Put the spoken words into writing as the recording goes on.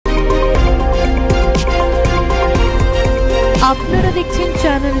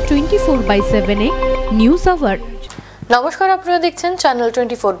Channel 24/7 এ news hour. নমস্কার, আপনারা দেখছেন চ্যানেল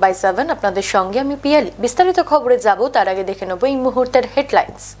 24/7। আপনাদের সঙ্গে আমি পিয়ালি। বিস্তারিত খবরে যাব তার আগে দেখে নেব এই মুহূর্তের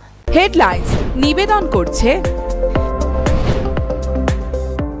হেডলাইন্স নিবেদন করছে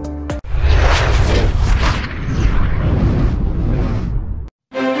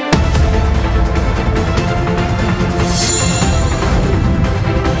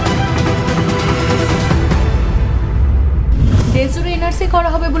দেশজুড়ে এনআরসি করা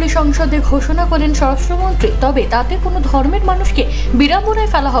হবে বলে সংসদে ঘোষণা করেন স্বরাষ্ট্রমন্ত্রী। তবে তাতে কোনো ধর্মের মানুষকে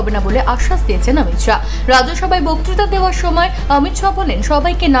বিড়ম্বনায় ফেলা হবে না বলে আশ্বাস দিয়েছেন অমিত শাহ। রাজ্যসভায় বক্তৃতা দেওয়ার সময় অমিত শাহ বলেন,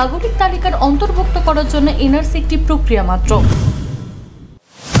 সবাইকে নাগরিক তালিকার অন্তর্ভুক্ত করার জন্য এনআরসি একটি প্রক্রিয়া মাত্র।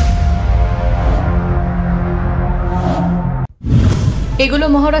 এগুলো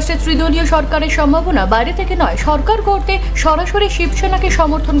মহারাষ্ট্রের ত্রিদলীয় সরকারের সম্ভাবনা, বাইরে থেকে নয়। সরকার করতে সরাসরি শিবসেনাকে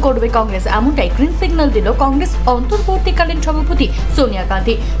সমর্থন করবে কংগ্রেস, এমনটাই গ্রিন সিগন্যাল দিল কংগ্রেস অন্তর্বর্তীকালীন সভাপতি সোনিয়া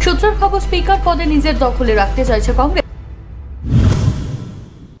গান্ধী। সূত্রের খবর, স্পিকার পদে নিজের দখলে রাখতে চাইছে কংগ্রেস।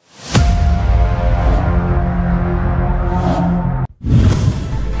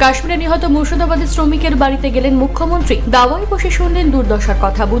 কাশ্মীরে নিহত মুর্শিদাবাদের শ্রমিকের বাড়িতে গেলেন মুখ্যমন্ত্রী। দাওয়ায় বসে শুনলেন দুর্দশার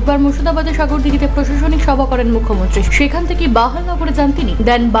কথা। বুধবার মুর্শিদাবাদের সাগরদিঘিতে প্রশাসনিক সভা করেন মুখ্যমন্ত্রী। সেখান থেকে বাহালনগরে যান তিনি।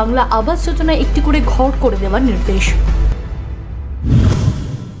 দেন বাংলা আবাস যোজনায় একটি করে ঘর করে দেওয়ার নির্দেশ।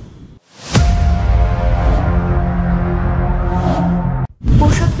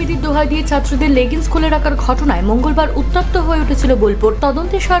 পোশাক বিধির দোহাই দিয়ে ছাত্রদের লেগিংস খুলে রাখার ঘটনায় মঙ্গলবার উত্তপ্ত হয়ে উঠেছিল বোলপুর।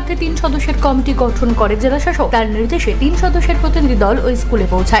 তদন্তের স্বার্থে 3 সদস্যের কমিটি গঠন করে জেলাশাসক। তার নির্দেশে 3 সদস্যের প্রতিনিধি দল ওই স্কুলে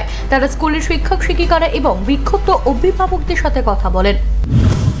পৌঁছায়। তারা স্কুলের শিক্ষক শিক্ষিকারা এবং বিক্ষুব্ধ অভিভাবকদের সাথে কথা বলেন।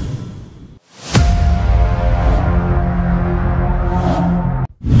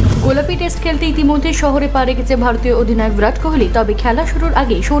 গোলাপি টেস্ট খেলতে ইতিমধ্যে শহরে পা রেখেছে ভারতীয় অধিনায়ক বিরাট কোহলি। তবে খেলা শুরুর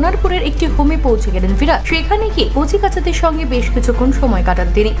আগে সোনারপুরের একটি হোমে পৌঁছে গেলেন বিরাট। সেখানে গিয়ে কচিকাচাদের সঙ্গে বেশ কিছুক্ষণ সময় কাটান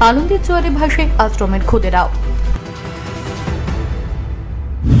তিনি। আনন্দের জোয়ারে ভাসে আশ্রমের খোদেরাও।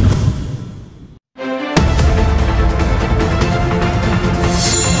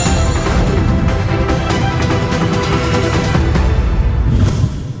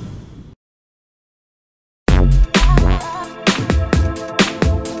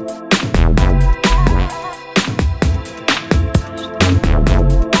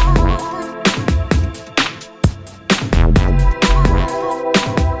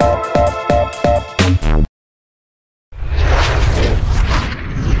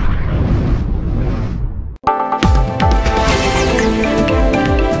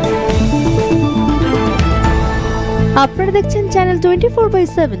 আপনারা দেখছেন চ্যানেল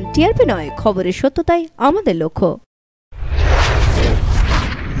 24/7। টিআরপি নয়, খবরের সত্যতাই আমাদের লক্ষ্য।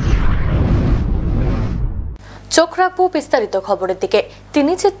 চোখ রাখবো বিস্তারিত খবরের দিকে।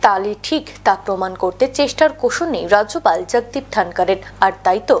 তিনি যে তালি ঠিক তা প্রমাণ করতে চেষ্টার কসুর নেই রাজ্যপাল জগদীপ ধনকরের। আর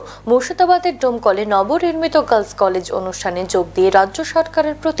তাই তো মুর্শিদাবাদের ডোমকলে নবনির্মিত গার্লস কলেজ অনুষ্ঠানে যোগ দিয়ে রাজ্য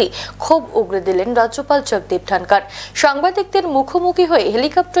সরকারের প্রতি ক্ষোভ উগরে দিলেন রাজ্যপাল জগদীপ ধনকর। সাংবাদিকদের মুখোমুখি হয়ে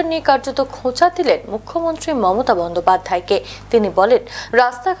হেলিকপ্টার নিয়ে কার্যত খোঁচা দিলেন মুখ্যমন্ত্রী মমতা বন্দ্যোপাধ্যায়কে। তিনি বলেন,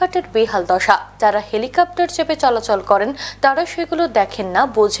 রাস্তাঘাটের বেহাল দশা। যারা হেলিকপ্টার চেপে চলাচল করেন তারা সেগুলো দেখেন না,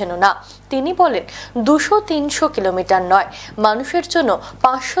 বোঝেনও না। তিনি বলেন, 200-300 কিলোমিটার নয়, মানুষের জন্য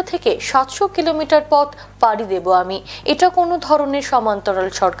 500 থেকে 700 কিলোমিটার পথ পাড়ি দেব আমি। এটা কোনো ধরনের সমান্তরাল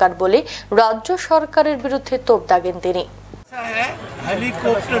সরকার বলে রাজ্য সরকারের বিরুদ্ধে তোপ দাগেন তিনি।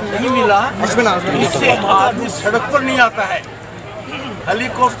 हेलीकॉप्टर नहीं मिला, इससे आदमी सड़क पर नहीं आता है।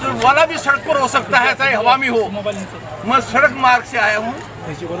 हेलीकॉप्टर वाला भी सड़क पर हो सकता है, चाहे हवा में हो। मैं सड़क मार्ग से आया हूँ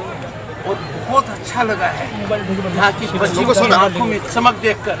और बहुत अच्छा लगा है। यहाँ की बच्ची की आंखों में चमक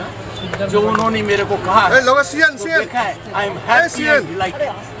देखकर जो उन्होंने मेरे को कहा है, देखा है, I am happy and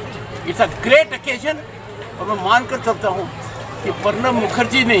dilated. It's a great occasion. और मैं मान कर चलता हूँ कि प्रणब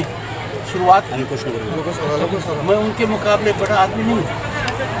मुखर्जी ने शुरुआत की। मैं उनके मुकाबले बड़ा आदमी नहीं,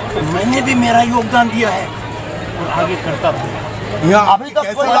 तो मैंने भी मेरा योगदान दिया है और आगे करता रहूंगा। अभी तक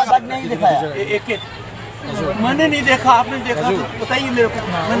कोई बात नहीं दिखाया। एक मैंने नहीं देखा, आपने देखा तो बताइए मेरे को।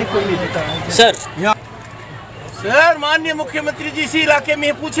 मैंने कोई नहीं देखा सर। माननीय मुख्यमंत्री जी इसी इलाके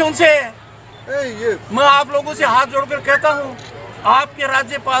में पूछे उनसे। मैं आप लोगों से हाथ जोड़कर कहता हूँ, आपके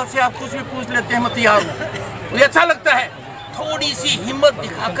राज्यपाल से आप कुछ भी पूछ लेते हैं, मैं तैयार हूँ। मुझे अच्छा लगता है। थोड़ी सी हिम्मत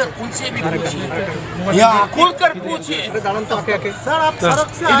दिखाकर उनसे भी पूछिए, खुलकर पूछिए। सर आप सड़क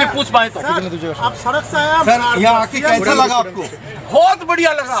से आए, पूछ पाए तो आप सड़क से आए सर, यहाँ आके कैसा लगा आपको? बहुत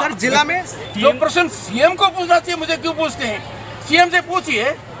बढ़िया लगा सर। जिला में जो प्रश्न सीएम को पूछना चाहिए, मुझे क्यों पूछते हैं? सीएम से पूछिए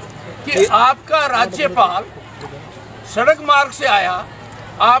कि आपका राज्यपाल सड़क मार्ग से आया,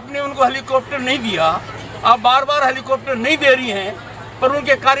 आपने उनको हेलीकॉप्टर नहीं दिया, आप बार बार हेलीकॉप्टर नहीं दे रही हैं, पर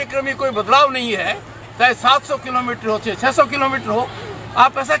उनके कार्यक्रम में कोई बदलाव नहीं है। चाहे 700 किलोमीटर हो, चाहे 600 किलोमीटर हो,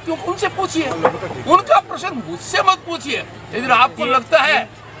 आप ऐसा क्यों? उनसे पूछिए, उनका प्रश्न मुझसे मत पूछिए। यदि आपको लगता है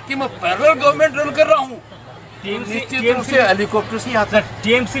कि मैं पैरेलल गवर्नमेंट रन कर रहा हूँ, निश्चित रूप से हेलीकॉप्टर से आता है।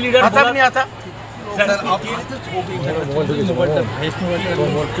 टीएमसी लीडर आता नहीं आता?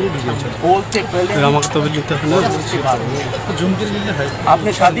 बोलते पहले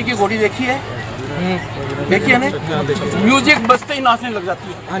आपने शादी की घोड़ी देखी है? देखिए ना, म्यूजिक बजते ही नाचने लग जाती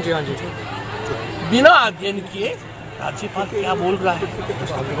है। हाँ जी, हाँ जी। बिना अध्ययन किए राज्यपाल क्या बोल रहा है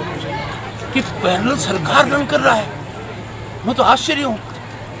कि पैरेलल सरकार रन कर रहा है। मैं तो आश्चर्य हूँ।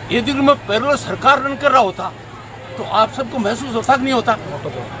 यदि मैं पैरेलल सरकार रन कर रहा होता तो आप सबको महसूस होता कि नहीं होता?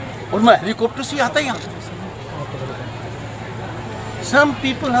 और मैं हेलीकॉप्टर से आता यहाँ। Some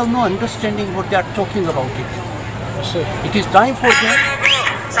people have no understanding what they are talking about it. It is time for them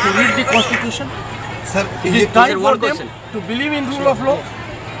to read the constitution. Sir, it is time for them to believe in rule of law.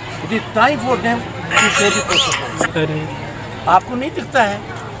 It is time for them to say the protocol. आपको नहीं दिखता है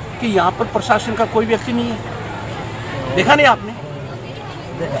कि यहाँ पर प्रशासन का कोई व्यक्ति नहीं है? देखा नहीं आपने?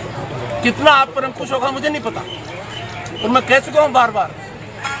 कितना आप पर अंकुश होगा मुझे नहीं पता, और मैं कह चुका हूँ बार बार,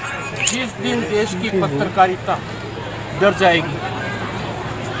 जिस दिन देश की पत्रकारिता डर जाएगी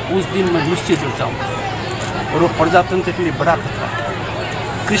उस दिन मैं निश्चित हो जाऊँगा, और वो प्रजातंत्र के लिए बड़ा खतरा है।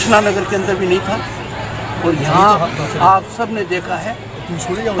 कृष्णा नगर के अंदर भी नहीं था, और यहाँ आप सब ने देखा है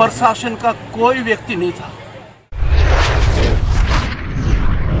प्रशासन का कोई व्यक्ति नहीं था।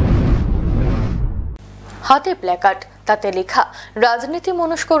 হাতে প্ল্যাকার্ড, তাতে লেখা রাজনীতি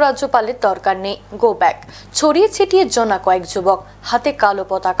মনস্ক রাজ্যপালের দরকার নেই, গো ব্যাক। ছড়িয়ে ছিটিয়ে জনা কয়েক যুবক, হাতে কালো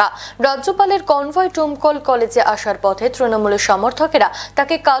পতাকা। রাজ্যপালের কনভয় ডোমকল কলেজে আসার পথে তৃণমূলের সমর্থকেরা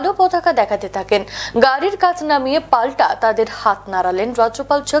তাকে কালো পতাকা দেখাতে থাকেন। গাড়ির কাজ নামিয়ে পাল্টা তাদের হাত নাড়ালেন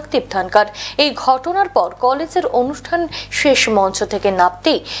রাজ্যপাল জগদীপ ধনকর। এই ঘটনার পর কলেজের অনুষ্ঠান শেষ মঞ্চ থেকে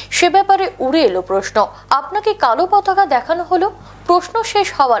নামতেই সে ব্যাপারে উড়ে এলো প্রশ্ন, আপনাকে কালো পতাকা দেখানো হলো? প্রশ্ন শেষ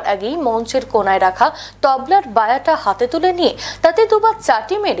হওয়ার আগেই মঞ্চের কোনায় রাখা তবলার বায়াটা হাতে তুলে নিয়ে তাতে দুবার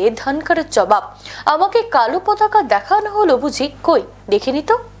চাটি মেরে ধনকরের জবাব, আমাকে কালো পতাকা দেখানো হলো বুঝি? কই দেখিনি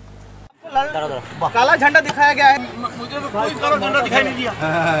তো। काला झंडा दिखाया गया है, मुझे तो कोई काला झंडा दिखाई नहीं दिया।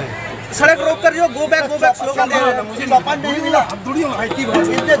 सड़क रोक कर जो गो बैक स्लोगन दे रहे हैं, मुझे नहीं मिला।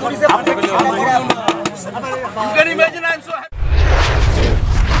 इतने दूरी से You can imagine I am so happy.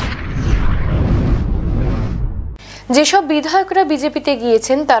 যেসব বিধায়করা বিজেপিতে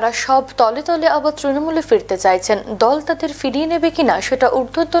গিয়েছেন তারা সব তলে তলে আবার তৃণমূলে ফিরতে চাইছেন। দল তাদের ফিরিয়ে নেবে কিনা সেটা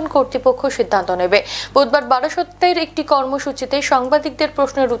ঊর্ধ্বতন কর্তৃপক্ষ সিদ্ধান্ত নেবে। বুধবার বারাসতের একটি কর্মসূচিতে সাংবাদিকদের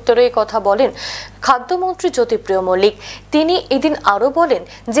প্রশ্নের উত্তরে এই কথা বলেন খাদ্যমন্ত্রী জ্যোতিপ্রিয় মল্লিক। তিনি এদিন আরও বলেন,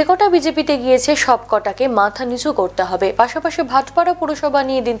 যে কটা বিজেপিতে গিয়েছে সব কটাকে মাথা নিচু করতে হবে। পাশাপাশি ভাটপাড়া পুরসভা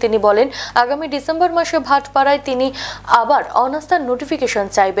নিয়ে দিন তিনি বলেন, আগামী ডিসেম্বর মাসে ভাটপাড়ায় তিনি আবার অনাস্থার নোটিফিকেশন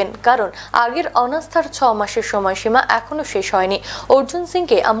চাইবেন, কারণ আগের অনাস্থার 6 মাসের সময়সীমা এখনো শেষ হয়নি। অর্জুন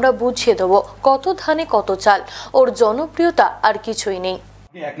সিংকে আমরা বুঝিয়ে দেবো কত ধানে কত চাল, ওর জনপ্রিয়তা আর কিছুই নেই।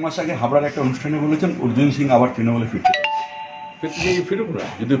 এক মাস আগে হাবড়ার একটা অনুষ্ঠানে বলেছেন অর্জুন সিং আবার তৃণমূলে ফিরতে ফিরুক না,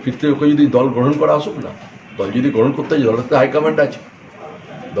 যদি ফিরতে ওকে যদি দল গ্রহণ করা আসুক না। দল যদি গ্রহণ করতে হয়, দলের তো হাইকমান্ড আছে,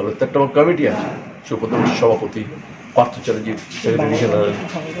 দলের তো একটা কমিটি আছে, সুপ্রধান সভাপতি পার্থ চ্যাটার্জি সেক্রেটারি জেনারেল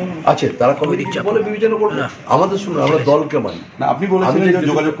আছে, তারা কমিটি বলে বিবেচনা করবে। আমাদের শুনুন, আমরা দলকে মানি না। আপনি বলেছেন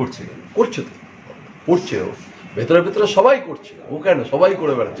যোগাযোগ করছে তো, করছে ও ভেতরে ভেতরে সবাই করছে। ও কেন, সবাই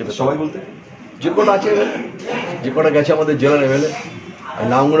করে বেড়াচ্ছে। সবাই বলতে যে কটা আছে, যে কটা গেছে আমাদের জেলার এমএলএ,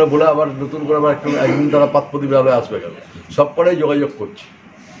 নামগুলো বলে আবার নতুন করে আবার একদিন তারা পাতপতিভাবে আসবে গেল, সব কটাই যোগাযোগ করছে।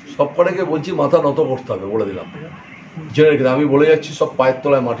 সব কটাকে বলছি মাথা নত করতে হবে, বলে দিলাম, জেনে রেখে আমি বলে যাচ্ছি, সব পায়ের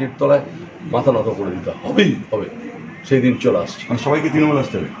তলায় মাটির তলায় মাথা নত করে দিতে হবে। সেই দিন চলে আসছে। সবাইকে তৃণমূল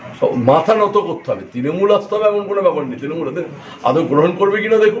আসতে হবে, সব মাথা নত করতে হবে, তৃণমূল আসতে হবে এমন কোনো ব্যাপার নেই। তৃণমূল আদৌ গ্রহণ করবে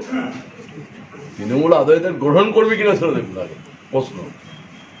কিনা দেখুন, তৃণমূল আদৌ এদের গ্রহণ করবে কিনা সেটা দেখুন আগে প্রশ্ন।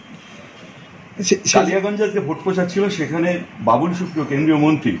 কালিয়াগঞ্জে আজকে ভোট প্রচার ছিল, সেখানে বাবুল সুপ্রিয় কেন্দ্রীয়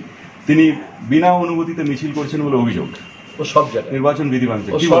মন্ত্রী তিনি বিনা অনুমতিতে মিছিল করছেন বলে অভিযোগ। ও সব জায়গায় নির্বাচন বিধি ভাঙছে,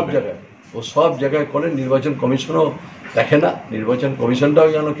 সব জায়গায় করেন। নির্বাচন কমিশনও দেখে না, নির্বাচন কমিশনটাও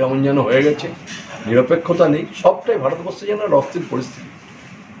যেন কেমন যেন হয়ে গেছে, নিরপেক্ষতা নেই। সবটাই ভারতবর্ষে যেন অস্থির পরিস্থিতি।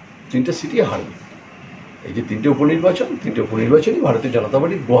 3টে সিটি হারবে, এই যে 3টে উপনির্বাচনই ভারতীয় জনতা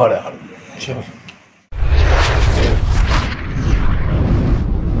পার্টি গোহারে হারবে।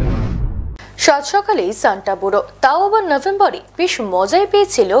 সাত সকালেই সান্টা বুড়ো, তাও আবার নভেম্বরে, বেশ মজাই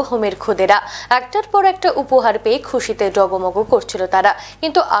পেয়েছিল হোমের খুদেরা। একটার পর একটা উপহার পেয়ে খুশিতে ডগমগ করছিল তারা,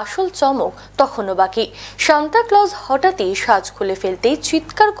 কিন্তু আসল চমক তখনও বাকি। সান্তা ক্লজ হঠাৎই সাজ খুলে ফেলতেই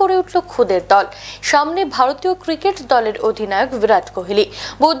চিৎকার করে উঠল খুদের দল। সামনে ভারতীয় ক্রিকেট দলের অধিনায়ক বিরাট কোহলি।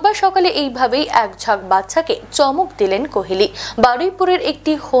 বুধবার সকালে এইভাবেই এক ঝাঁক বাচ্চাকে চমক দিলেন কোহলি। বারুইপুরের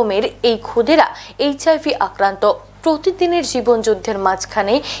একটি হোমের এই খুদেরা HIV আক্রান্ত। প্রতিদিনের জীবনযুদ্ধের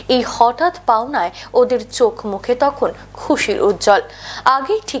মাঝখানে এই হঠাৎ পাওনায় ওদের চোখ মুখে তখন খুশির উজ্জ্বল।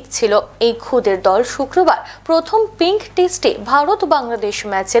 আগেই ঠিক ছিল এই খুদের দল শুক্রবার প্রথম পিঙ্ক টেস্টে ভারত বাংলাদেশ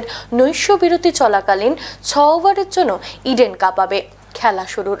ম্যাচের নৈশ বিরতি চলাকালীন 6 ওভারের জন্য ইডেন কাঁপাবে। খেলা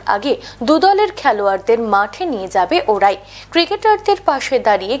শুরুর আগে দু দলের খেলোয়াড়দের মাঠে নিয়ে যাবে ওরাই, ক্রিকেটারদের পাশে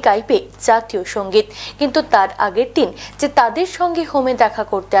দাঁড়িয়ে গাইবে জাতীয় সঙ্গীত। কিন্তু তার আগের দিন যে তাদের সঙ্গে হোমে দেখা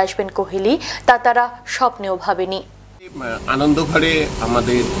করতে আসবেন কোহলি, তা তারা স্বপ্নেও ভাবেনি। আনন্দ ঘরে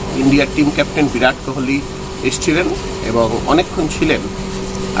আমাদের ইন্ডিয়ার টিম ক্যাপ্টেন বিরাট কোহলি এসেছিলেন এবং অনেকক্ষণ ছিলেন।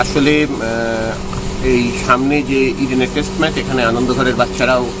 আসলে এই সামনে যে ইডেনের টেস্ট ম্যাচ, এখানে আনন্দ ঘরের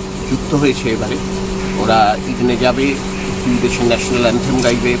বাচ্চারাও যুক্ত হয়েছে। এবারে ওরা ইডেনে যাবে, দুই দেশের ন্যাশনাল অ্যান্থেম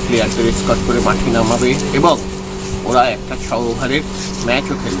গাইবে, প্লেয়ারদের এসকর্ট করে মাঠে নামাবে এবং ওরা একটা 6 ওভারের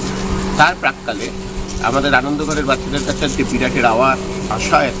ম্যাচও খেলবে। তার প্রাক্কালে আমাদের আনন্দঘরের বাচ্চাদের কাছে যে বিরাটের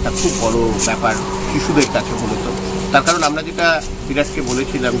আশা একটা খুব বড় ব্যাপার শিশুদের কাছে মূলত। তার কারণ আমরা যেটা বিরাটকে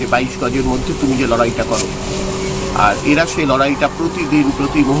বলেছিলাম যে 22 গজের মধ্যে তুমি যে লড়াইটা করো, আর এরা সেই লড়াইটা প্রতিদিন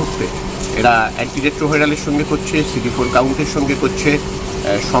প্রতি মুহূর্তে এরা অ্যান্টিরেট্রোভাইরালের সঙ্গে করছে, CD4 কাউন্টের সঙ্গে করছে।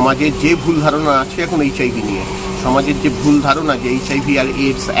 সমাজের যে ভুল ধারণা আছে এখন HIV নিয়ে, সমাজের যে ভুল ধারণা যে HIV আর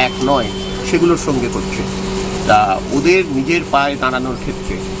AIDS এক নয়, সেগুলোর সঙ্গে করছে। তা ওদের নিজের পায়ে দাঁড়ানোর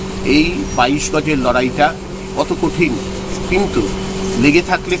ক্ষেত্রে এই 22 গজের লড়াইটা কত কঠিন, কিন্তু লেগে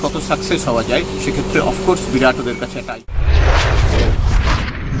থাকলে কত সাকসেস হওয়া যায়, সেক্ষেত্রে অফকোর্স বিরাট ওদের কাছে এটাই।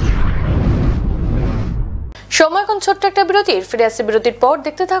 সময় এখন ছোট্ট একটা বিরতির, ফিরে আসছে বিরতির পর।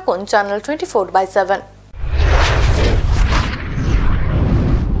 দেখতে থাকুন চ্যানেল 24/7।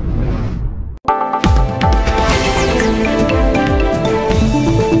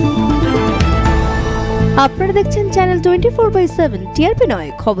 আপনারা দেখছেন চ্যানেল 24/7 টিআরপি নয়,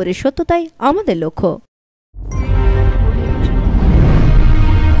 খবরের সত্যতাই আমাদের লক্ষ্য।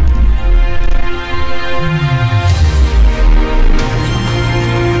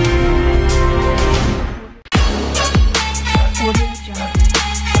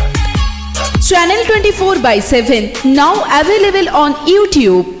 Channel 24/7 now available on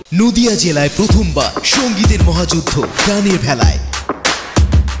YouTube. Nadia জেলায় প্রথমবার সঙ্গীতের মহাযুদ্ধ গানের ভেলায়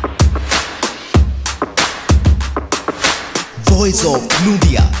voice of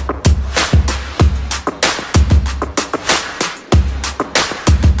Nadia.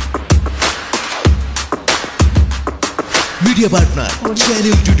 Media partner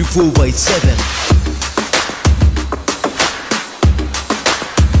channel 24/7।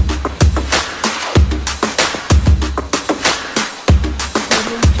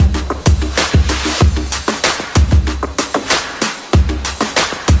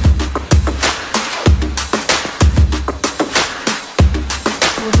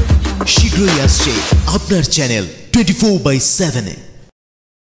 শীঘ্রই আসছে আপনার চ্যানেল 24/7 এ।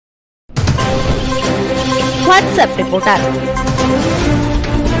 হোয়াটসঅ্যাপ রিপোর্টার,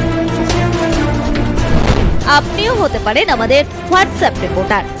 আপনিও হতে পারেন আমাদের হোয়াটসঅ্যাপ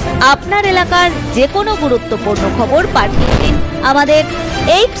রিপোর্টার। আপনার এলাকার যে কোনো গুরুত্বপূর্ণ খবর পাঠিয়ে দিন আমাদের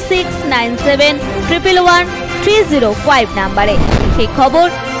 8697111305 নাম্বারে। সেই খবর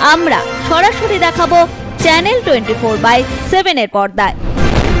আমরা সরাসরি দেখাবো চ্যানেল 24/7 এর পর্দায়।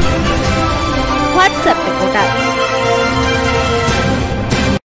 WhatsApp reporter.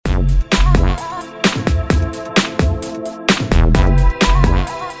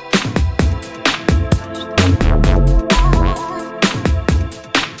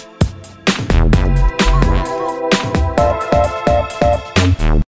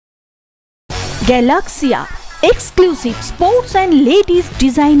 Galaxia exclusive sports and ladies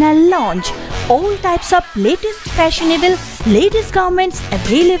designer launch. All types of latest fashionable ladies garments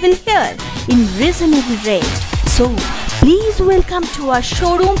available here in reasonable rate. So please welcome to our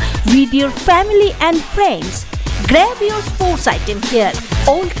showroom with your family and friends. Grab your sports item here.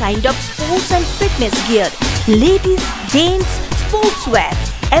 All kind of sports and fitness gear, ladies, gents, sportswear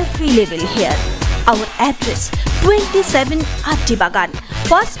available here. Our address 27 Attibagan,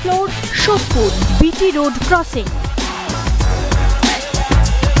 first floor, Shodhpur, BT Road Crossing.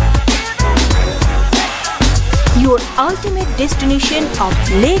 Your ultimate destination of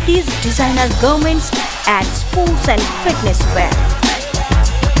ladies designer garments and sports and fitness wear.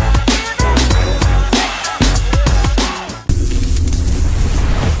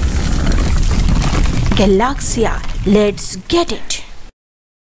 Galaxia, let's get it.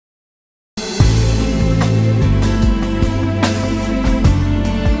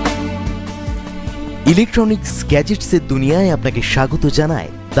 Electronics গ্যাজেটসের দুনিয়ায় আপনাকে স্বাগত জানায়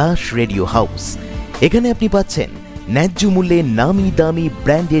Das radio house. এখানে আপনি পাচ্ছেন ন্যায্য মূল্যে নামি দামি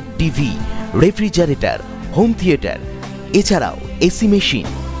branded TV, refrigerator, home theatre, এছাড়াও এসি মেশিন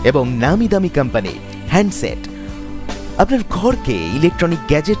এবং নামি দামি কোম্পানির হ্যান্ডসেট। আপনার ঘরকে ইলেকট্রনিক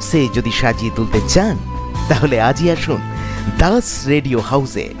গ্যাজেটসে যদি সাজিয়ে তুলতে চান তাহলে আজই আসুন দাস রেডিও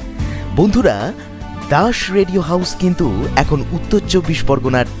হাউসে। বন্ধুরা, দাস রেডিও হাউস কিন্তু এখন উত্তর 24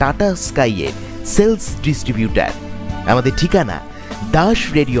 পরগনার টাটা স্কাইয়ের সেলস ডিস্ট্রিবিউটার। আমাদের ঠিকানা দাস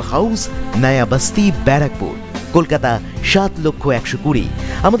রেডিও হাউস, নয়া বস্তি, ব্যারাকপুর, কলকাতা ৭,১২০,০০।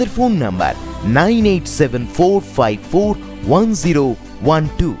 আমাদের ফোন নাম্বার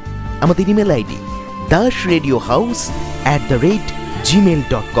 9874541012। আমাদের email ID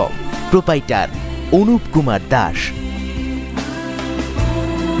dasradiohouse@gmail.com। Proprietor Anup Kumar Das.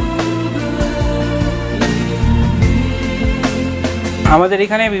 আমাদের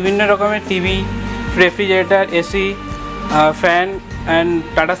এখানে বিভিন্ন রকমের TV, refrigerator, AC, fan and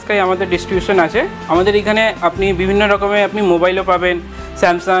tata sky আমাদের ডিস্ট্রিবিউশন আছে। আমাদের এখানে আপনি বিভিন্ন রকমের মোবাইলও পাবেন,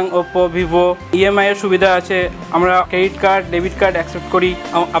 স্যামসাং, ওপ্পো, ভিভো। ইএমআই এর সুবিধা আছে। আমরা credit card, debit card accept করি।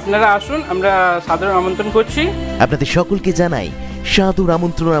 আপনারা আসুন, আমরা সাদর আমন্ত্রণ করছি। আপনাদের সকলকে জানাই সাদর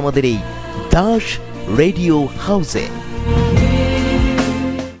আমন্ত্রণ আমাদের এই দাস রেডিও হাউসে।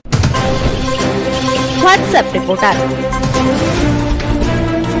 হোয়াটসঅ্যাপ রিপোর্টার,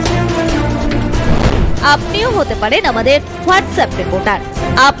 আপনিও হতে পারেন আমাদের হোয়াটসঅ্যাপ রিপোর্টার।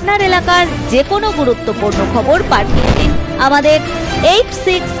 আপনার এলাকার যে কোনো গুরুত্বপূর্ণ খবর পাঠিয়ে দিন আমাদের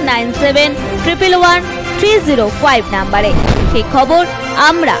 8697111305 নাম্বারে। সেই খবর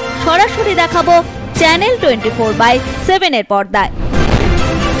আমরা সরাসরি দেখাবো চ্যানেল 24/7 এর পর্দায়।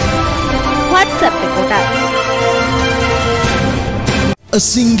 WhatsApp reporter. A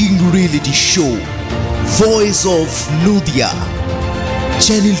singing reality show, Voice of Nudia.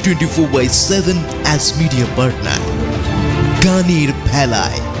 Channel 24/7 as media partner. Ganir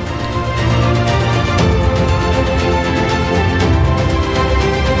Bhelai.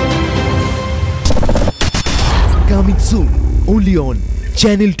 Coming soon, only on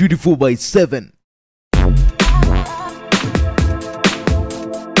Channel 24/7.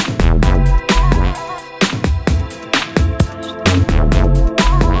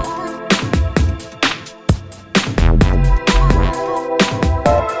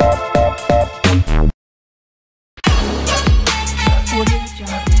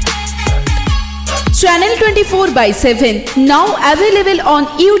 Channel 24/7 now available on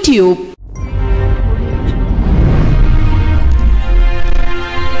YouTube.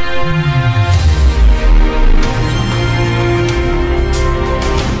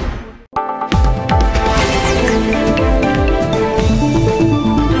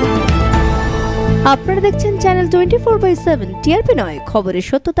 আপনারা দেখছেন চ্যানেল 24/7। টিআরপি নয়, খবরের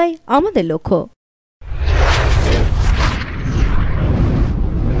সত্যতাই আমাদের লক্ষ্য।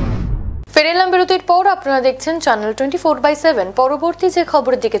 ফিরে এলাম বিরতির পর। আপনারা দেখছেন চ্যানেল 24/7। পরবর্তী যে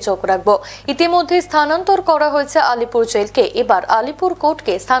খবরের দিকে চোখ রাখবো, ইতিমধ্যে স্থানান্তর করা হয়েছে আলিপুর জেলকে। এবার আলিপুর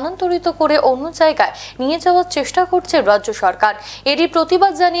কোর্টকে স্থানান্তরিত করে অন্য জায়গায় নিয়ে যাওয়ার চেষ্টা করছে রাজ্য সরকার। এরই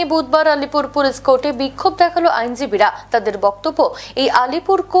প্রতিবাদ জানিয়ে বুধবার আলিপুর পুলিশ কোর্টে বিক্ষোভ দেখালো আইনজীবীরা। তাদের বক্তব্য, এই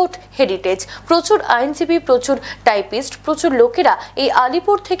আলিপুর কোর্ট হেরিটেজ। প্রচুর আইনজীবী, প্রচুর টাইপিস্ট, প্রচুর লোকেরা এই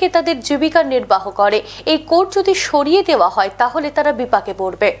আলিপুর থেকে তাদের জীবিকা নির্বাহ করে। এই কোর্ট যদি সরিয়ে দেওয়া হয় তাহলে তারা বিপাকে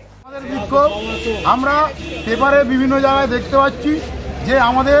পড়বে। আমরা পেপারে বিভিন্ন জায়গায় দেখতে পাচ্ছি যে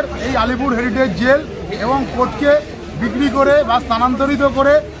আমাদের এই আলিপুর হেরিটেজ জেল এবং কোর্টকে বিক্রি করে বা স্থানান্তরিত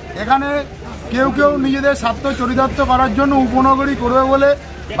করে এখানে কেউ কেউ নিজেদের স্বার্থ চরিতার্থ করার জন্য উপনগরী করবে বলে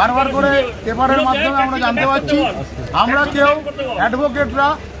বারবার করে পেপারের মাধ্যমে আমরা জানতে পারছি। আমরা কেউ অ্যাডভোকেটরা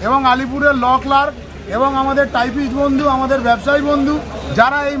এবং আলিপুরের ল ক্লার্ক এবং আমাদের টাইপিস্ট বন্ধু, আমাদের ব্যবসায়ী বন্ধু,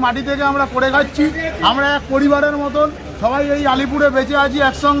 যারা এই মাটি থেকে আমরা করে খাচ্ছি, আমরা এক পরিবারের মতন সবাই এই আলিপুরে বেঁচে আছি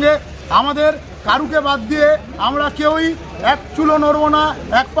একসঙ্গে। আমাদের কারুকে বাদ দিয়ে আমরা কেউই এক চুলো নড়ব না,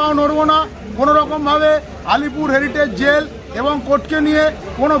 এক পাও নড়ব না। কোনো রকমভাবে আলিপুর হেরিটেজ জেল এবং কোর্টকে নিয়ে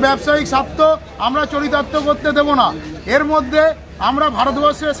কোনো ব্যবসায়িক স্বার্থ আমরা চরিতার্থ করতে দেব না। এর মধ্যে আমরা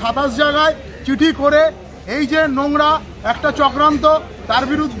ভারতবর্ষে 27 জায়গায় চিঠি করে এই যে নোংরা একটা চক্রান্ত, তার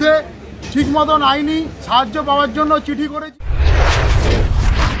বিরুদ্ধে ঠিক মতন আইনি সাহায্য পাওয়ার জন্য চিঠি করেছি।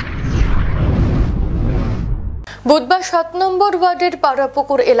 বুধবার 7 নম্বর ওয়ার্ডের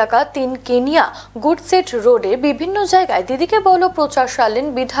পাড়াপুকুর এলাকা 3 কেনিয়া গুডসেট রোডে বিভিন্ন জায়গায় দিদিকে বলো প্রচার সারলেন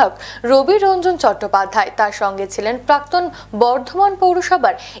বিধায়ক রবি রঞ্জন চট্টোপাধ্যায়। তার সঙ্গে ছিলেন প্রাক্তন বর্ধমান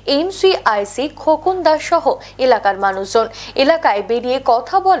পৌরসভার এমসি খোকন দাস সহ এলাকার মানুষজন। এলাকায় বেরিয়ে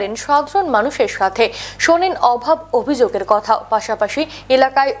কথা বলেন সাধারণ মানুষের সাথে, শোনেন অভাব অভিযোগের কথা, পাশাপাশি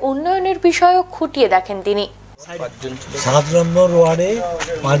এলাকায় উন্নয়নের বিষয়ও খুঁটিয়ে দেখেন তিনি। 7 নম্বর ওয়ার্ডে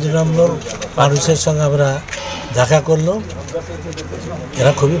 5 নম্বর মানুষের সঙ্গে আমরা দেখা করলাম।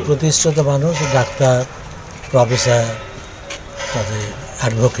 এরা খুবই প্রতিষ্ঠিত মানুষ, ডাক্তার, প্রফেসর, তাদের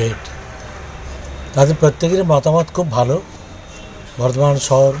অ্যাডভোকেট, তাদের প্রত্যেকের মতামত খুব ভালো। বর্তমান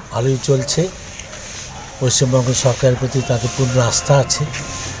শহর ভালোই চলছে। পশ্চিমবঙ্গ সরকারের প্রতি তাদের পূর্ণ আস্থা আছে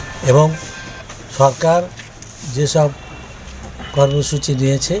এবং সরকার যেসব কর্মসূচি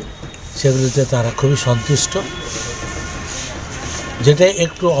নিয়েছে সেগুলিতে তারা খুবই সন্তুষ্ট। যেটা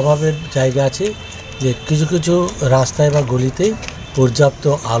একটু অভাবের জায়গা আছে যে কিছু কিছু রাস্তায় বা গলিতে পর্যাপ্ত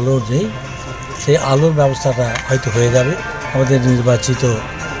আলো নেই, সেই আলোর ব্যবস্থাটা হয়তো হয়ে যাবে আমাদের নির্বাচিত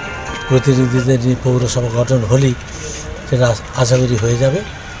প্রতিনিধিদের নিয়ে পৌরসভা গঠন হলেই সেটা আশা করি হয়ে যাবে।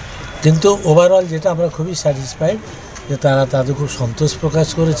 কিন্তু ওভারঅল যেটা আমরা খুবই স্যাটিসফাইড যে তারা তাদের খুব সন্তোষ প্রকাশ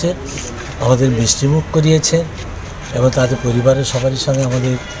করেছে, আমাদের মিষ্টিমুখ করিয়েছে এবং তাদের পরিবারের সবারই সঙ্গে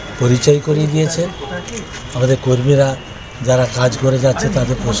আমাদের পরিচয় করিয়ে দিয়েছে। আমাদের কর্মীরা যারা কাজ করে যাচ্ছে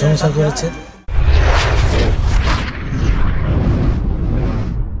তাদের প্রশংসা করেছে।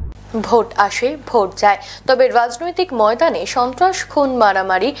 ভোট আসে ভোট যায়, তবে রাজনৈতিক ময়দানে সন্ত্রাস, খুন,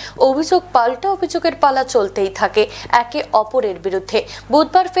 মারামারি, অভিযোগ পাল্টা অভিযোগের পালা চলতেই থাকে একে অপরের বিরুদ্ধে।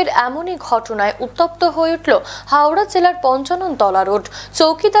 বুধবার ফের এমনই ঘটনায় উত্তপ্ত হয়ে উঠল হাওড়া জেলার পঞ্চাননতলা রোড।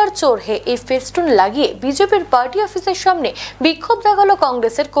 চৌকিদার চোর হে এই ফেস্টুন লাগিয়ে বিজেপির পার্টি অফিসের সামনে বিক্ষোভ দেখালো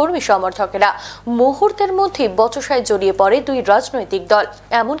কংগ্রেসের কর্মী সমর্থকেরা। মুহূর্তের মধ্যে বচসায় জড়িয়ে পড়ে দুই রাজনৈতিক দল,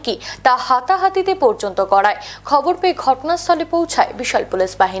 এমনকি তা হাতাহাতিতে পর্যন্ত করায়। খবর পেয়ে ঘটনাস্থলে পৌঁছায় বিশাল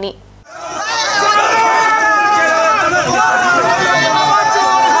পুলিশ বাহিনী।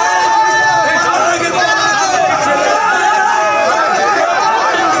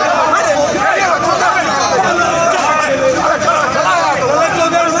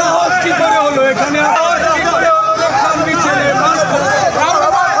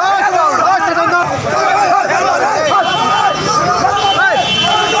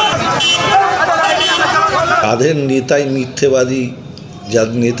 তাদের নেতাই মিথ্যেবাদী, যার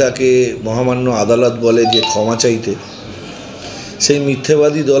নেতাকে মহামান্য আদালত বলে যে ক্ষমা চাইতে, সেই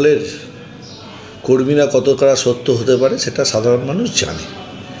মিথ্যেবাদী দলের কর্মীরা কতটা সত্য হতে পারে সেটা সাধারণ মানুষ জানে।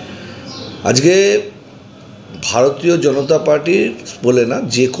 আজকে ভারতীয় জনতা পার্টির বলে না,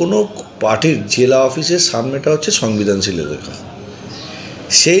 যে কোনো পার্টির জেলা অফিসের সামনেটা হচ্ছে সংবেদনশীল এলাকা।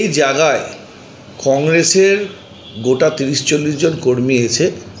 সেই জায়গায় কংগ্রেসের গোটা 30-40 জন কর্মী এসে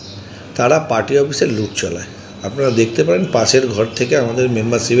তারা পার্টি অফিসে লুট চালায়। আপনারা দেখতে পারেন পাশের ঘর থেকে আমাদের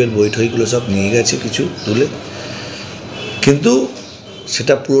মেম্বারশিপের বইটইগুলো সব নিয়ে গেছে কিছু তুলে, কিন্তু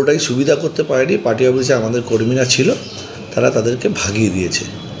সেটা পুরোটাই সুবিধা করতে পারেনি। পার্টি অফিসে আমাদের কর্মীরা ছিল, তারা তাদেরকে ভাগিয়ে দিয়েছে।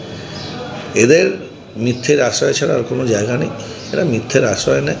 এদের মিথ্যের আশ্রয় ছাড়া আর কোনো জায়গা নেই, এরা মিথ্যের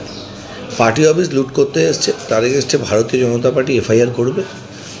আশ্রয় নেয়। পার্টি অফিস লুট করতে এসছে, তার এগেনস্টে ভারতীয় জনতা পার্টি এফআইআর করবে।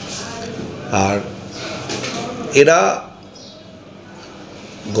 আর এরা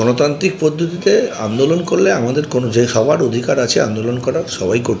গণতান্ত্রিক পদ্ধতিতে আন্দোলন করলে আমাদের কোনো যে সবার অধিকার আছে আন্দোলন করার,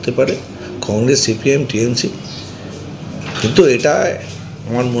 সবাই করতে পারে, কংগ্রেস, সিপিএম, টিএমসি। কিন্তু এটা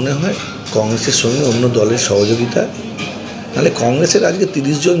আমার মনে হয় কংগ্রেসের সঙ্গে অন্য দলের সহযোগিতা, नाले कांग्रेस आज के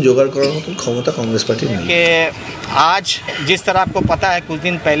 30 जन जोगाड़ करार मतलब क्षमता कांग्रेस पार्टी नहीं कि आज जिस तरह आपको पता है कुछ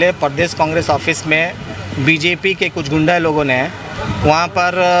दिन पहले प्रदेश कांग्रेस ऑफिस में बीजेपी के कुछ गुंडा लोगों ने वहाँ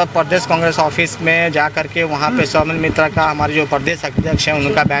पर प्रदेश कांग्रेस ऑफिस में जा कर के वहाँ पे सौमन मित्रा का हमारे जो प्रदेश अध्यक्ष हैं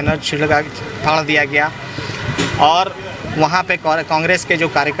उनका बैनर फाड़ दिया गया और वहाँ पे कांग्रेस के जो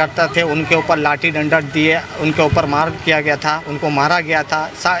कार्यकर्ता थे उनके ऊपर लाठी डंडा दिए, उनके ऊपर मार किया गया था, उनको मारा गया था।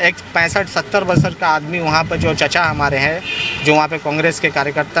 एक 65-70 वर्ष का आदमी वहाँ पर जो चचा हमारे हैं जो वहाँ पे कांग्रेस के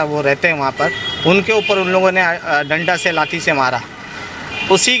कार्यकर्ता वो रहते हैं वहाँ पर, उनके ऊपर उन लोगों ने डंडा से लाठी से मारा।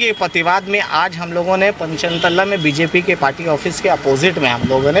 उसी के प्रतिवाद में आज हम लोगों ने पंचतला में बीजेपी के पार्टी ऑफिस के अपोजिट में हम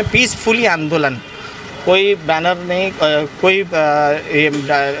लोगों ने पीसफुली आंदोलन, कोई बैनर नहीं, कोई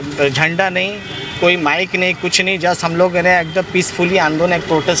झंडा नहीं, कोई माइक नहीं, कुछ नहीं, जस्ट हम लोग ने एकदम पीसफुली आंदोलन एक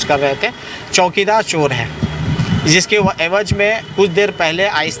प्रोटेस्ट कर रहे थे। चौकीदार चोर है जिसके एवज में कुछ देर पहले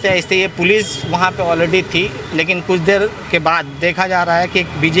आहिस्ते आहिस्ते ये पुलिस वहाँ पे ऑलरेडी थी, लेकिन कुछ देर के बाद देखा जा रहा है कि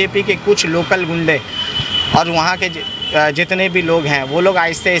बीजेपी के कुछ लोकल गुंडे और वहाँ के जितने भी लोग हैं वो लोग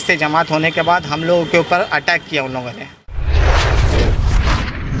आहिस्ते आहिस्ते जमात होने के बाद हम लोगों के ऊपर अटैक किया उन लोगों ने।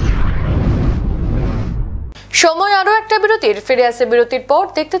 সময় আরো একটা বিরতির, ফিরে আসে বিরতির পর,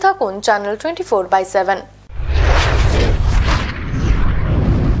 দেখতে থাকুন চ্যানেল 24/7।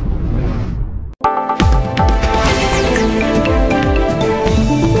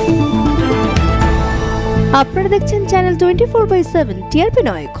 আপনারা দেখছেন চ্যানেল 24/7, টিআরপি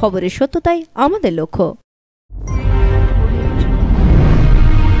নয়, খবরের সত্যতাই আমাদের লক্ষ্য।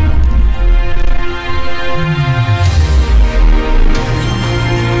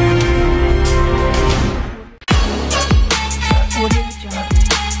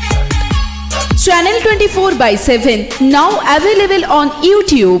 Channel 24/7 now available on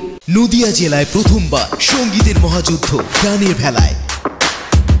YouTube. Nadia জেলায় প্রথমবার সঙ্গীতের মহাযুদ্ধ গানের ভেলায়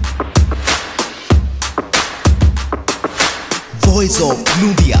voice of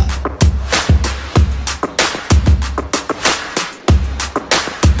Nadia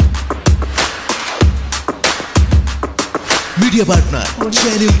Media partner,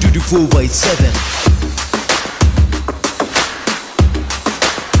 Channel 24/7.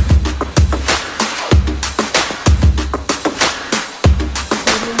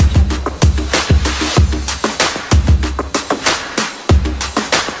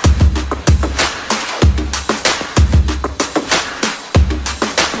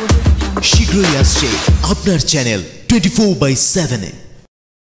 শীঘ্রই আসছে আপনার চ্যানেল 24/7 এ।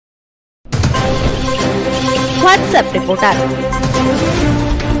 হোয়াটসঅ্যাপ রিপোর্টার,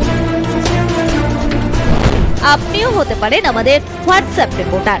 আপনিও হতে পারেন আমাদের হোয়াটসঅ্যাপ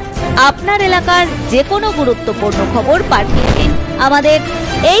রিপোর্টার। আপনার এলাকার যে কোনো গুরুত্বপূর্ণ খবর পাঠিয়ে দিন আমাদের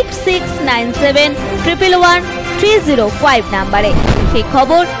 8697111305 নাম্বারে। সেই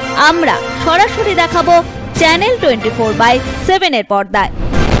খবর আমরা সরাসরি দেখাবো চ্যানেল 24/7 এর পর্দায়।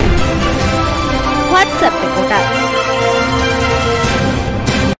 WhatsApp reporter.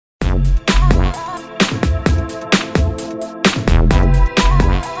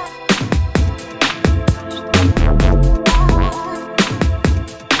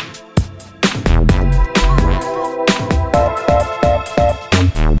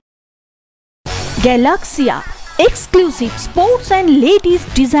 Galaxia exclusive sports and ladies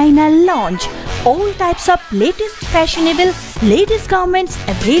designer launch. All types of latest fashionable ladies garments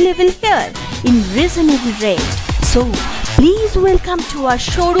available here in reasonable rate. So please welcome to our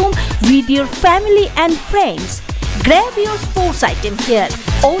showroom with your family and friends. Grab your sports item here.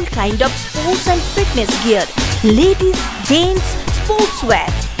 All kind of sports and fitness gear, ladies, gents, sportswear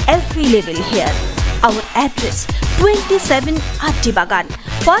available here. Our address 27 Attibagan,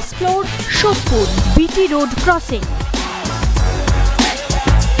 first floor, Shotpur, BT Road Crossing.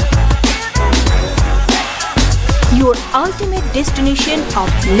 Your ultimate destination of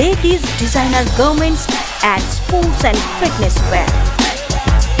ladies designer garments and sports and fitness wear.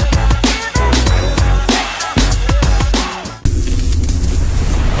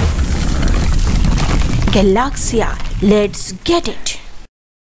 Galaxia, let's get it.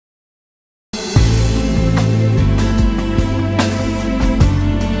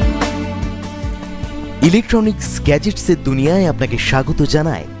 Electronics গ্যাজেটসের দুনিয়ায় আপনাকে স্বাগত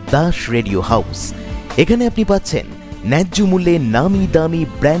জানায় Das radio house. এখানে আপনি পাচ্ছেন ন্যায্য মূল্যে নামি দামি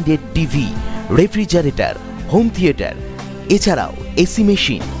branded TV, refrigerator, home theatre, এছাড়াও এসি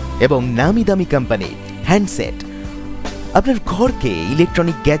মেশিন এবং নামি দামি কোম্পানির হ্যান্ডসেট। আপনার ঘরকে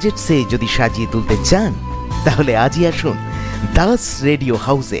ইলেকট্রনিক গ্যাজেটসে যদি সাজিয়ে তুলতে চান তাহলে আজই আসুন দাস রেডিও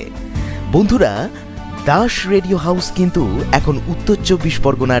হাউসে। বন্ধুরা, দাস রেডিও হাউস কিন্তু এখন উত্তর 24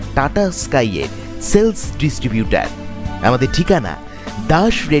 পরগনার টাটা স্কাইয়ের সেলস ডিস্ট্রিবিউটার। আমাদের ঠিকানা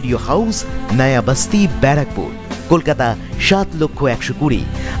দাস রেডিও হাউস, নয়া বস্তি, ব্যারাকপুর, কলকাতা ৭,১২,০।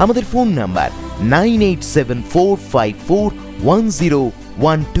 আমাদের ফোন নাম্বার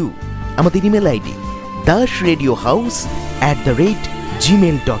 9874541012। আমাদের email ID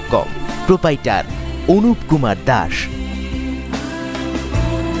dasradiohouse@gmail.com। Proprietor Anup Kumar Das.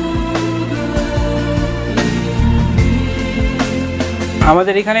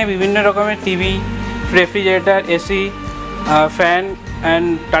 আমাদের এখানে বিভিন্ন রকমের TV, refrigerator, AC, fan and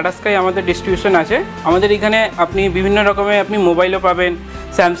tata sky আমাদের ডিস্ট্রিবিউশন আছে। আমাদের এখানে আপনি বিভিন্ন রকমের আপনি মোবাইলও পাবেন,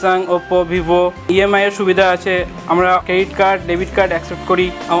 স্যামসাং, ওপ্পো, ভিভো। ইএমআইয়ের সুবিধা আছে। আমরা credit card, debit card accept করি।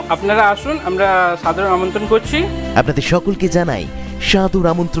 আপনারা আসুন, আমরা সাধারণ আমন্ত্রণ করছি। আপনাদের সকলকে জানাই সাদর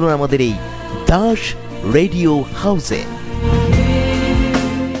আমন্ত্রণ আমাদের এই দাস রেডিও হাউসে।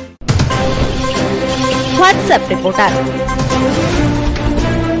 হোয়াটসঅ্যাপ রিপোর্টার,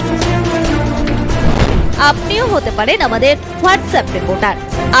 আপনিও হতে পারেন আমাদের হোয়াটসঅ্যাপ রিপোর্টার।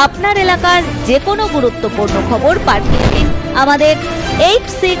 আপনার এলাকার যে কোনো গুরুত্বপূর্ণ খবর পাঠিয়ে দিন আমাদের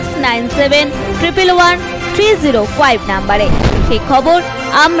 8697111305 নাম্বারে। সেই খবর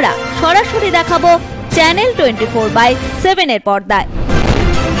আমরা সরাসরি দেখাবো চ্যানেল 24/7 এর পর্দায়।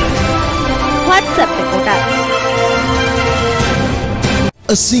 WhatsApp reporter.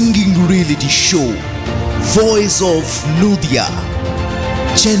 A singing reality show, Voice of Nudia.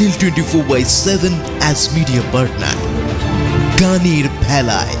 Channel 24/7 as media partner. গানের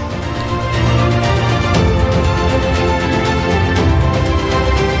ভেলায়।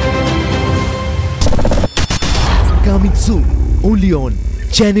 Coming soon, only on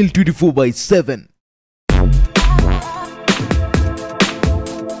Channel 24/7.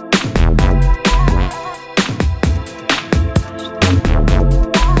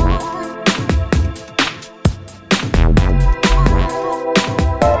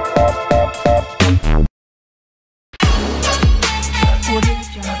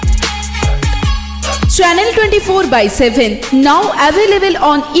 Channel 24/7 now available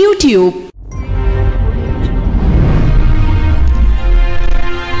on YouTube.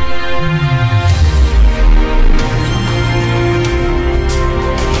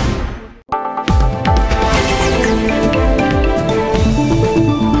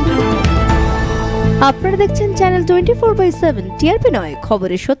 আপনারা দেখছেন চ্যানেল 24/7 টিআরপি নয়,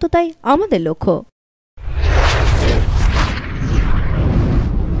 খবরের সত্যতাই আমাদের লক্ষ্য।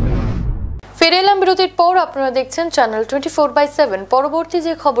 ফিরে এলাম বিরতির পর। আপনারা দেখছেন চ্যানেল 24/7। পরবর্তী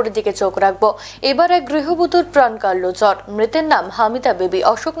যে খবরের দিকে চোখ রাখবো, এবার এক গৃহবধূর প্রাণ কাড়ল জ্বর। মৃতের নাম হামিদা বেবি,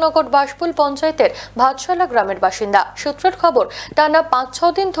 অশোকনগর বাসপুল পঞ্চায়েতের ভাতশালা গ্রামের বাসিন্দা। সূত্রের খবর, টানা 5-6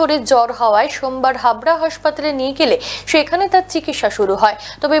 দিন ধরে জ্বর হওয়ায় সোমবার হাবড়া হাসপাতালে নিয়ে গেলে সেখানে তার চিকিৎসা শুরু হয়।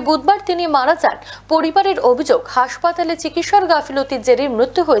 তবে বুধবার তিনি মারা যান। পরিবারের অভিযোগ, হাসপাতালে চিকিৎসার গাফিলতির জেরে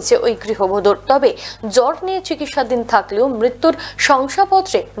মৃত্যু হয়েছে ওই গৃহবধূর। তবে জ্বর নিয়ে চিকিৎসাধীন থাকলেও মৃত্যুর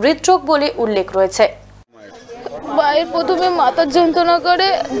শংসাপত্রে হৃদরোগ বলে উল্লেখ রয়েছে। মায়ের প্রথমে মাথার যন্ত্রণা করে,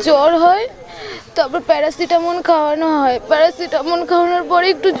 জ্বর হয়, তারপর প্যারাসিটামল খাওয়ানো হয়। প্যারাসিটামল খাওয়ানোর পরে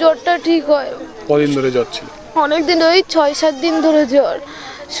একটু জ্বরটা ঠিক হয়। কদিন ধরে জ্বর ছিল? অনেকদিন, ওই 6-7 দিন ধরে জ্বর।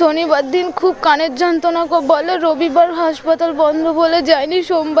 শনিবার দিন খুব কানের যন্ত্রণা বলে, রবিবার হাসপাতাল বন্ধ বলে যায়নি।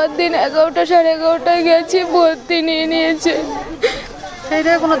 সোমবার দিন 11টা 11:30টায় গেছি, ভর্তি নিয়ে নিয়েছে।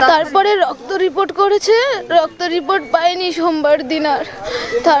 তারপরে রক্ত রিপোর্ট করেছে, রক্ত রিপোর্ট পাইনি সোমবার দিন। আর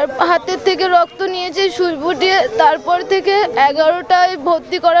তার হাতের থেকে রক্ত নিয়েছে সুই ফুটিয়ে। তারপর থেকে 11টায়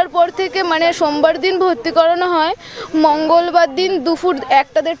ভর্তি করার পর থেকে, মানে সোমবার দিন ভর্তি করানো হয়, মঙ্গলবার দিন দুপুর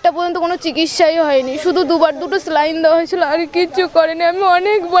 1টা-1:30টা পর্যন্ত কোনো চিকিৎসাই হয়নি। শুধু দুটো স্যালাইন দেওয়া হয়েছিল, আর কিচ্ছু করেনি। আমি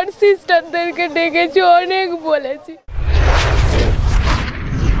অনেকবার সিস্টারদেরকে ডেকেছি, অনেক বলেছি।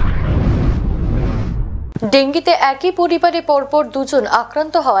 ডেঙ্গিতে একই পরিবারে পরপর 2 জন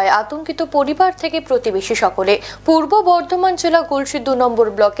আক্রান্ত হওয়ায় আতঙ্কিত পরিবার থেকে প্রতিবেশী সকলে। পূর্ব বর্ধমান জেলা গলসি 2 নম্বর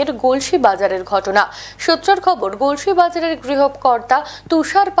ব্লকের গলসি বাজারের ঘটনা। সূত্রের খবর, গলসি বাজারের গৃহকর্তা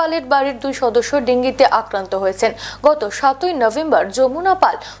তুষার পালের বাড়ির 2 সদস্য ডেঙ্গিতে আক্রান্ত হয়েছেন। গত 7ই নভেম্বর যমুনা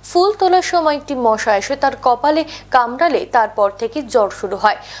পাল ফুল তোলার সময় একটি মশা এসে তার কপালে কামড়ালে তারপর থেকে জ্বর শুরু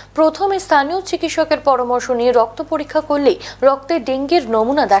হয়। প্রথমে স্থানীয় চিকিৎসকের পরামর্শ নিয়ে রক্ত পরীক্ষা করলেই রক্তে ডেঙ্গির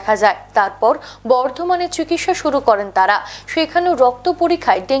নমুনা দেখা যায়। তারপর বর্ধমানে চিকিৎসা শুরু করেন তারা। সেখানেও রক্ত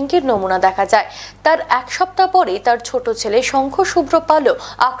পরীক্ষায় ডেঙ্গির নমুনা দেখা যায়। তার 1 সপ্তাহ পরে তার ছোট ছেলে শঙ্খ শুভ্র পালও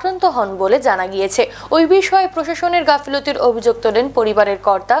আক্রান্ত হন বলে জানা গিয়েছে। ওই বিষয়ে প্রশাসনের গাফিলতির অভিযোগ তোলেন পরিবারের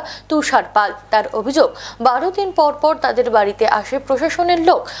কর্তা তুষার পাল। তার অভিযোগ, 12 দিন পর পর তাদের বাড়িতে আসে প্রশাসনের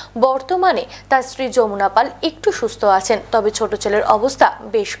লোক। বর্তমানে তার স্ত্রী যমুনা পাল একটু সুস্থ আছেন, তবে ছোট ছেলের অবস্থা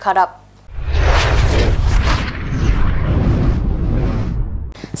বেশ খারাপ।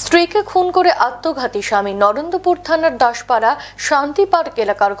 স্ত্রীকে খুন করে আত্মঘাতী স্বামী। নরেন্দ্রপুর থানার দাসপাড়া শান্তি পার্ক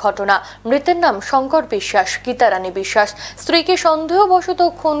এলাকার ঘটনা। মৃতের নাম শঙ্কর বিশ্বাস, গীতারানী বিশ্বাস। স্ত্রীকে সন্দেহবশত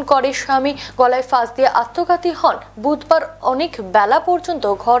খুন করে স্বামী গলায় ফাঁস দিয়ে আত্মঘাতী হন। বুধবার অনেক বেলা পর্যন্ত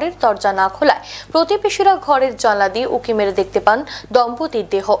ঘরের দরজা না খোলায় প্রতিবেশীরা ঘরের জানলা দিয়ে উঁকি মেরে দেখতে পান দম্পতির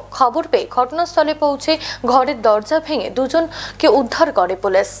দেহ। খবর পেয়ে ঘটনাস্থলে পৌঁছে ঘরের দরজা ভেঙে 2 জনকে উদ্ধার করে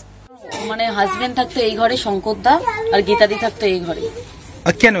পুলিশ। মানে হাজবেন্ড থাকতো এই ঘরে, শঙ্করদা আর গীতাদি থাকতো এই ঘরে।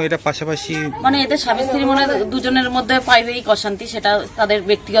 কেন এটা পাশাপাশি? মানে এদের স্বামী স্ত্রী মনে 2 জনের মধ্যে পারিবারিক অশান্তি, সেটা তাদের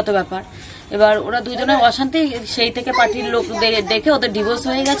ব্যক্তিগত ব্যাপার। এবার ওরা 2 জনের অশান্তি, সেই থেকে পার্টির লোক দেখে ওদের ডিভোর্স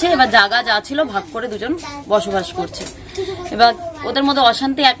হয়ে গেছে। এবার জায়গা যা ছিল ভাগ করে 2 জন বসবাস করছে। এবার ওদের মধ্যে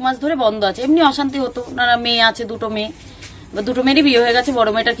অশান্তি 1 মাস ধরে বন্ধ আছে। এমনি অশান্তি হতো, ওনারা মেয়ে আছে 2টো মেয়ে। এবার 2টো মেয়েরই বিয়ে হয়ে গেছে। বড়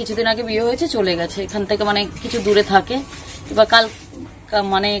মেয়েটার কিছুদিন আগে বিয়ে হয়েছে, চলে গেছে এখান থেকে, মানে কিছু দূরে থাকে। এবার কাল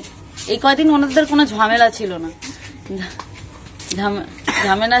মানে এই কয়দিন ওনাদের কোনো ঝামেলা ছিল না,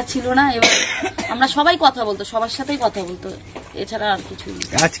 ঝামেলা ছিল না। এবার আমরা সবাই কথা বলতো, সবার সাথেই কথা বলতো, এছাড়া আর কিছু।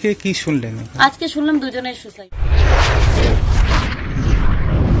 আজকে কি শুনলেন? আজকে শুনলাম 2 জনের সুসাইড।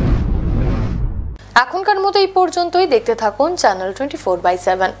 এখনকার মতো এই পর্যন্তই। দেখতে থাকুন চ্যানেল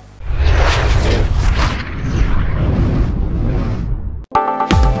 24/7।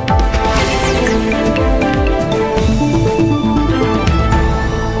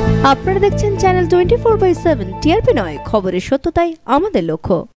 আপনারা দেখছেন চ্যানেল 24/7 টিআরপি নয়, খবরের সত্যতাই আমাদের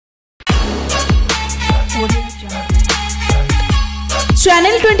লক্ষ্য।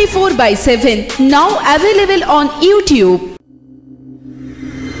 Channel 24/7 now available on YouTube.